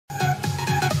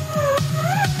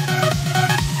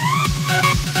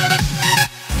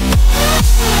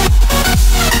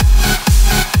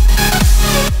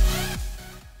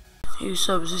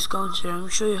sub, this is Collins here. I'm going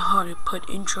to show you how to put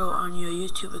intro on your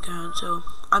YouTube account. So,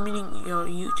 I mean your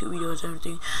YouTube videos and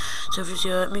everything. So first,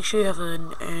 make sure you have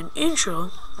an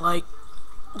intro. Like,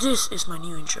 this is my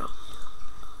new intro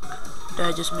that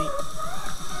I just made.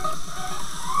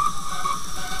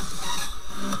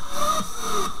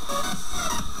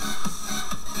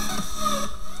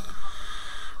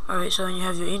 Alright, so when you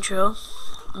have your intro,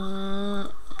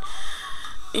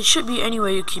 it should be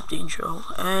anywhere you keep the intro,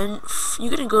 and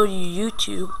you're gonna go to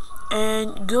YouTube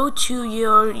and go to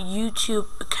your YouTube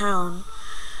account,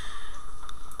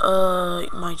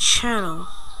 my channel,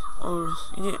 or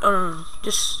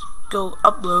just go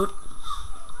upload,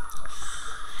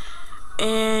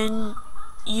 and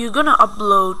you're gonna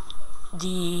upload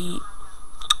the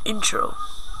intro.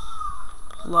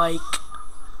 Like,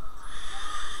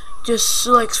 just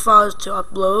select files to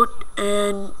upload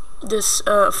and just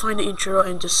find the intro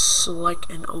and just select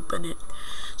and open it.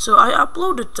 So I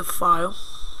uploaded the file.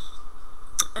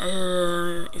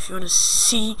 If you want to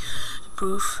see the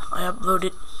proof, I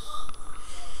uploaded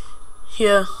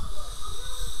here.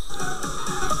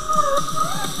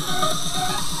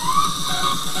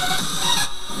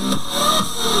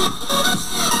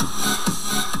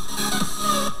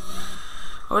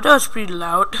 Oh, that was pretty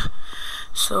loud.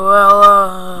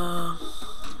 So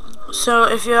so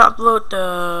if you upload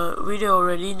the video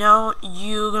already, now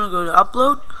you're gonna go to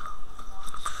upload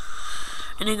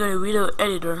and then go to video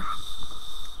editor,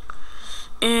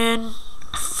 and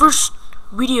first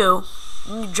video,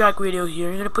 you drag video here,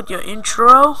 you're gonna put your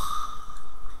intro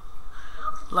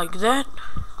like that,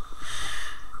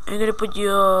 and you're gonna put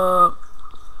your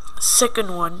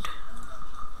second one,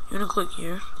 you're gonna click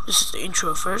here, this is the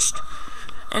intro first,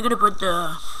 and you're gonna put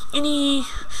the any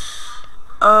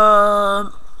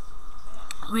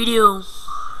video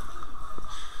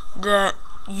that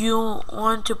you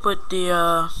want to put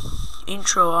the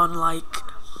intro on, like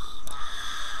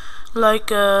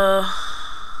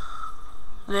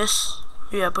this.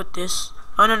 Yeah, put this.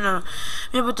 Oh no,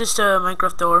 you put this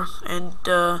Minecraft door, and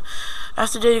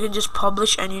after that you can just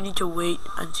publish, and you need to wait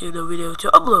until the video to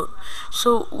upload.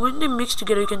 So when they mix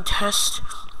together, you can test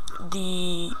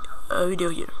the video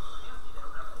here.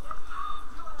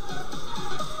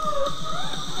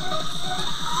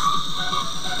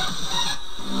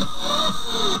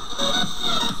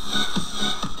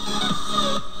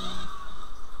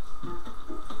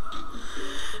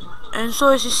 And so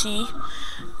as you see,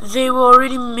 they will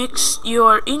already mix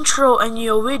your intro and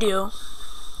your video,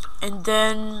 and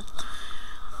then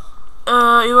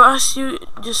it will ask you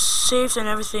just saved and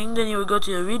everything. Then you will go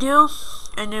to the video,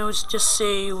 and it will just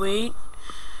say wait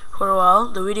for a while.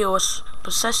 The video was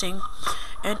processing,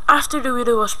 and after the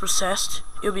video was processed,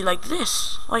 it'll be like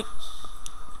this, like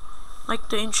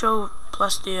the intro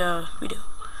plus the video.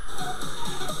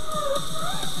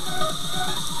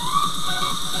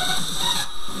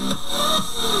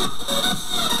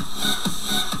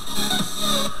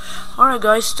 Alright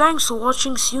guys, thanks for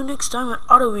watching. See you next time with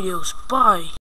other videos. Bye.